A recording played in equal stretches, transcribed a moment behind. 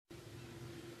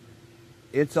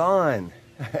It's on.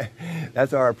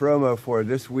 That's our promo for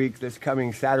this week. This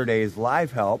coming Saturday's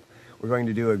live help. We're going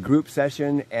to do a group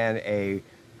session and a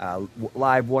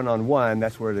live one-on-one.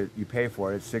 That's where you pay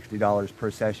for it. It's $60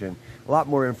 per session. A lot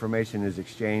more information is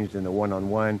exchanged in the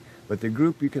one-on-one, but the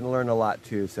group you can learn a lot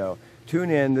too. So tune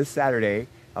in this Saturday.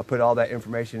 I'll put all that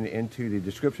information into the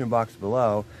description box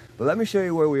below. But let me show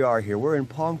you where we are here. We're in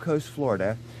Palm Coast,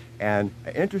 Florida, and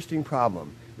an interesting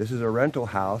problem. This is a rental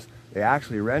house. They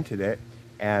actually rented it,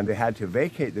 and they had to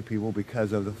vacate the people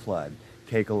because of the flood.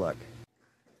 Take a look.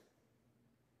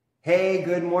 Hey,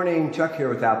 good morning. Chuck here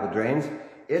with Apple Drains.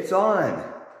 It's on.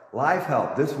 Live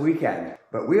help this weekend.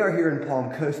 But we are here in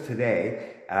Palm Coast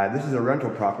today. This is a rental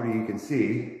property. You can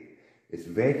see it's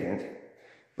vacant.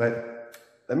 But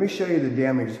let me show you the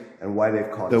damage and why they've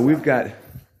called. So we've got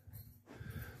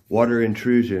water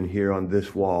intrusion here on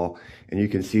this wall, and you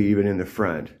can see even in the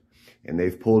front. And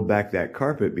they've pulled back that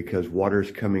carpet because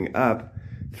water's coming up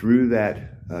through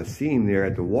that seam there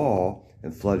at the wall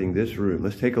and flooding this room.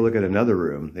 Let's take a look at another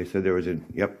room. They said there was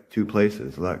two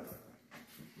places. Look.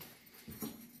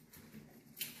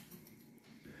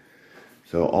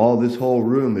 So all this whole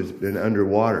room has been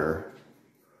underwater.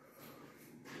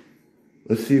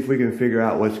 Let's see if we can figure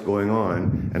out what's going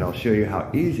on, and I'll show you how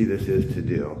easy this is to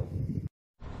do.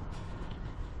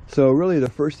 So really the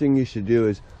first thing you should do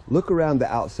is look around the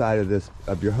outside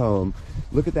of your home.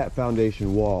 Look at that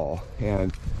foundation wall,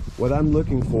 and what I'm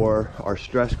looking for are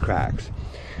stress cracks.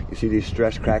 You see these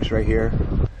stress cracks right here?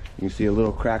 You can see a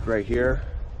little crack right here,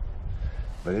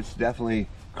 but it's definitely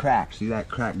cracked. See, that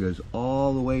crack goes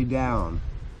all the way down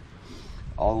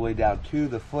to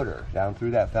the footer, down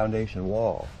through that foundation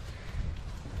wall.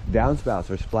 Downspouts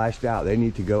are splashed out. They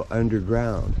need to go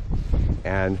underground,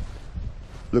 and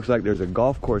looks like there's a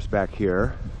golf course back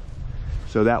here.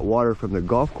 So that water from the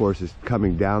golf course is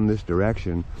coming down this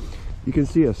direction. You can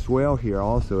see a swale here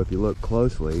also if you look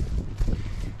closely.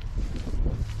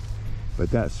 But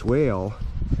that swale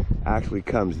actually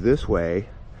comes this way,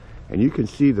 and you can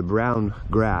see the brown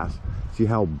grass. See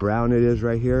how brown it is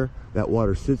right here? That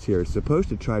water sits here. It's supposed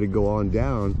to try to go on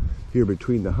down here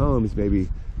between the homes, maybe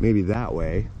that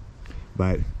way.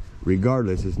 But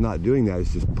regardless, it's not doing that.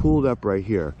 It's just pulled up right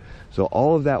here. So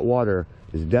all of that water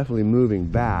is definitely moving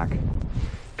back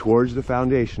towards the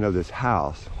foundation of this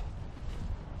house.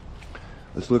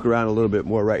 Let's look around a little bit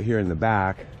more right here in the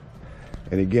back.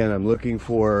 And again, I'm looking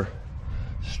for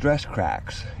stress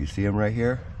cracks. You see them right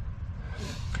here?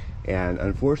 And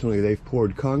unfortunately, they've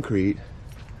poured concrete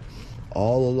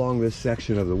all along this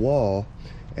section of the wall.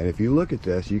 And if you look at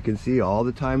this, you can see all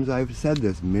the times I've said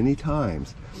this many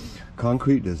times,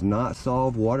 concrete does not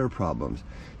solve water problems.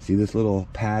 See this little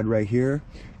pad right here?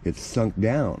 It's sunk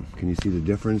down. Can you see the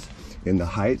difference in the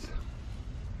height?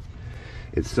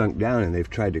 It's sunk down, and they've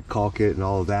tried to caulk it and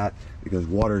all of that because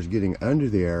water is getting under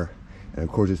there, and of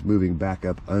course it's moving back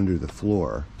up under the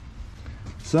floor.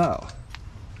 So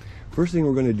first thing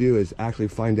we're going to do is actually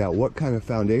find out what kind of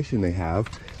foundation they have.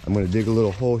 I'm going to dig a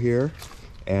little hole here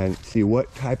and see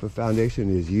what type of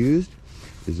foundation is used.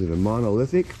 Is it a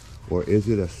monolithic, or is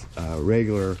it a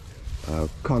regular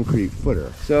concrete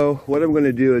footer? So what I'm going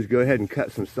to do is go ahead and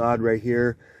cut some sod right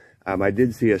here. I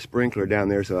did see a sprinkler down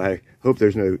there, so I hope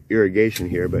there's no irrigation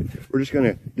here, but we're just going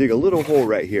to dig a little hole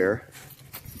right here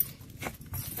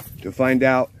to find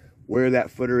out where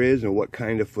that footer is and what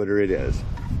kind of footer it is.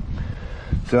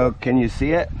 So can you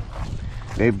see it?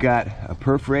 They've got a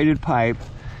perforated pipe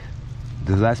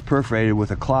that's perforated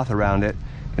with a cloth around it,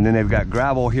 and then they've got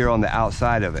gravel here on the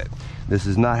outside of it. This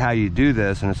is not how you do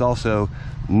this, and it's also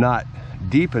not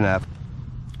deep enough.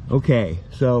 Okay,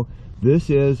 so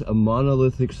this is a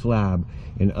monolithic slab.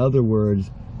 In other words,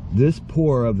 this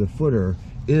pour of the footer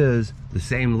is the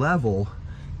same level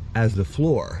as the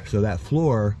floor. So that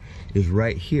floor is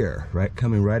right here, right,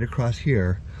 coming right across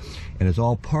here, and it's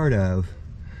all part of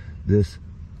this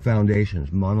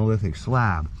foundation's monolithic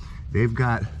slab. They've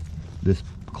got this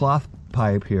cloth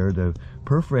pipe here, the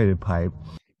perforated pipe.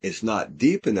 It's not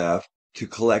deep enough to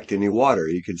collect any water.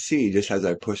 You can see just as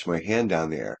I push my hand down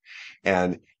there.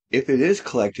 And if it is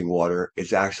collecting water,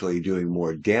 it's actually doing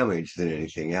more damage than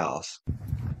anything else.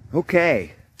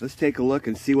 Okay, let's take a look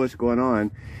and see what's going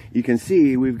on. You can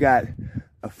see we've got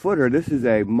a footer. This is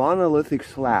a monolithic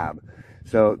slab.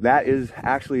 So that is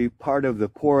actually part of the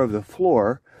pour of the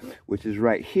floor, which is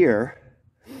right here.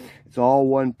 It's all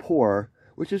one pour,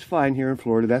 which is fine here in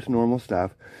Florida. That's normal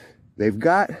stuff. They've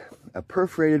got a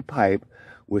perforated pipe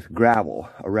with gravel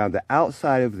around the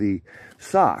outside of the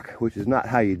sock, which is not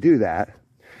how you do that.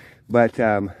 But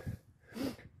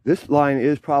this line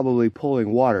is probably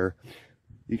pulling water.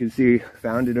 You can see,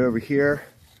 found it over here.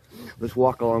 Let's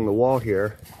walk along the wall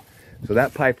here. So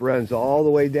that pipe runs all the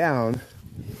way down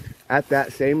at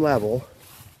that same level,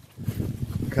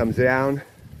 comes down.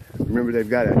 Remember, they've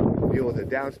got to deal with a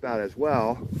downspout as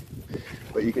well.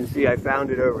 But you can see I found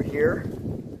it over here.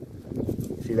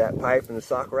 See that pipe and the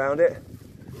sock around it?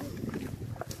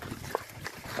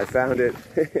 I found it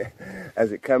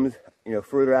as it comes,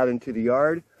 further out into the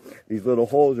yard. These little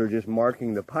holes are just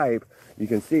marking the pipe. You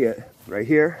can see it right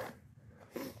here.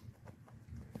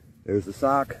 There's the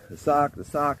sock, the sock, the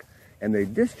sock, and they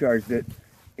discharged it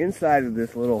inside of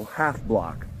this little half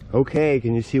block. Okay,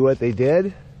 can you see what they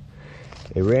did?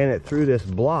 They ran it through this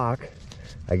block,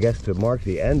 I guess to mark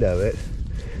the end of it,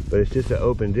 but it's just an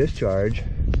open discharge,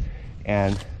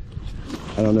 and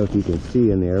I don't know if you can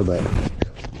see in there, but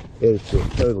it's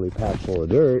just totally packed full of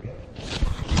dirt,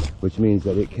 which means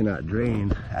that it cannot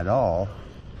drain at all.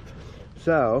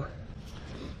 So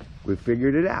we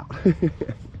figured it out.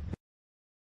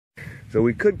 So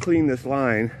we could clean this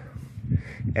line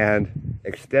and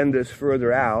extend this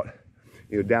further out,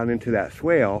 down into that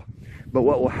swale. But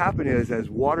what will happen is, as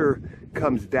water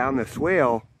comes down the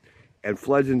swale and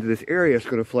floods into this area, it's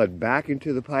going to flood back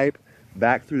into the pipe,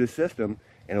 back through the system,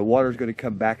 and the water is going to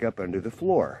come back up under the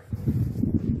floor.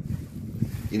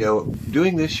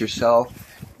 Doing this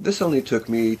yourself, this only took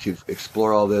me to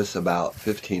explore all this about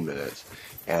 15 minutes,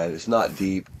 and it's not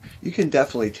deep. You can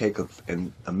definitely take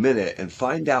a minute and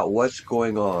find out what's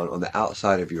going on the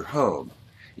outside of your home.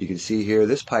 You can see here,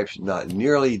 this pipe's not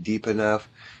nearly deep enough.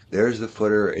 There's the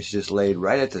footer. It's just laid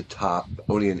right at the top,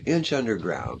 only an inch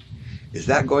underground. Is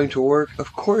that going to work?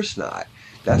 Of course not.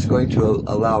 That's going to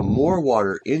allow more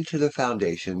water into the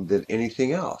foundation than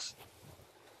anything else.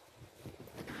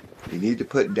 You need to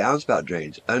put downspout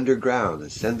drains underground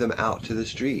and send them out to the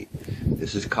street.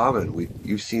 This is common.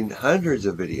 You've seen hundreds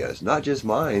of videos, not just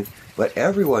mine, but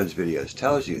everyone's videos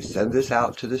tells you send this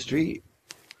out to the street.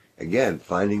 Again,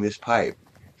 finding this pipe.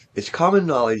 It's common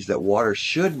knowledge that water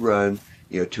should run,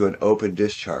 to an open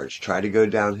discharge. Try to go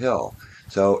downhill.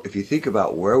 So if you think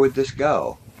about where would this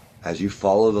go, as you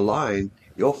follow the line,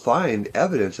 you'll find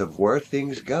evidence of where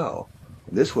things go.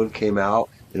 This one came out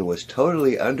and was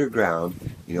totally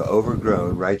underground,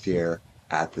 overgrown right there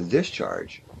at the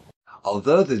discharge.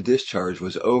 Although the discharge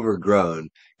was overgrown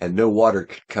and no water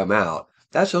could come out,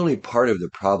 that's only part of the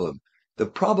problem. The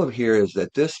problem here is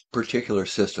that this particular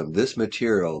system, this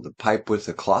material, the pipe with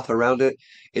the cloth around it,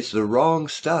 it's the wrong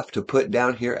stuff to put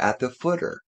down here at the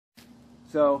footer.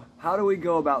 So how do we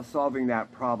go about solving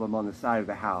that problem on the side of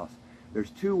the house?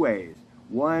 There's two ways.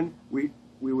 One, we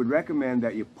would recommend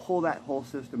that you pull that whole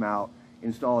system out,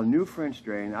 install a new French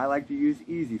drain. I like to use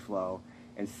Easy Flow,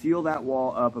 and seal that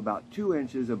wall up about 2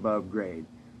 inches above grade.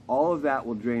 All of that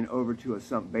will drain over to a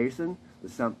sump basin. The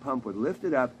sump pump would lift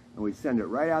it up and we'd send it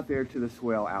right out there to the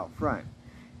swale out front.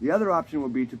 The other option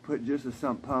would be to put just a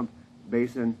sump pump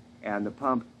basin and the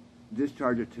pump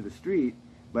discharge it to the street,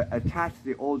 but attach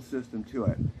the old system to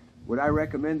it. Would I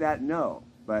recommend that? No,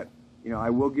 but I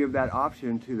will give that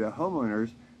option to the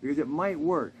homeowners because it might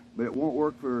work, but it won't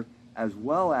work for as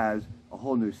well as a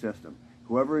whole new system.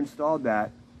 Whoever installed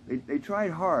that, they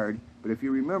tried hard, but if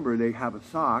you remember, they have a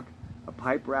sock, a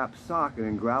pipe wrap sock, and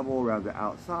then gravel around the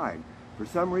outside. For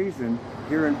some reason,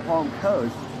 here in Palm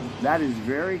Coast, that is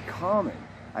very common.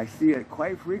 I see it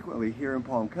quite frequently here in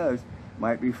Palm Coast.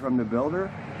 Might be from the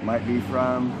builder, might be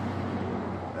from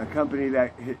a company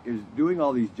that is doing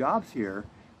all these jobs here,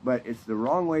 but it's the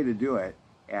wrong way to do it,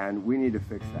 and we need to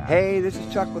fix that. Hey, this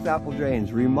is Chuck with Apple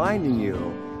Drains, reminding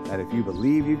you that if you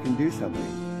believe you can do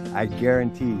something, I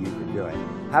guarantee you can do it.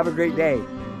 Have a great day.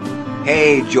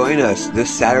 Hey, join us this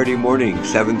Saturday morning,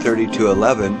 7:30 to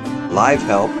 11, live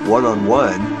help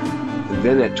one-on-one. And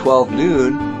then at 12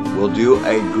 noon, we'll do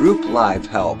a group live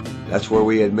help. That's where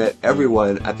we admit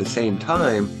everyone at the same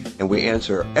time and we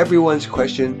answer everyone's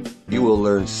question. You will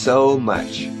learn so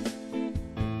much.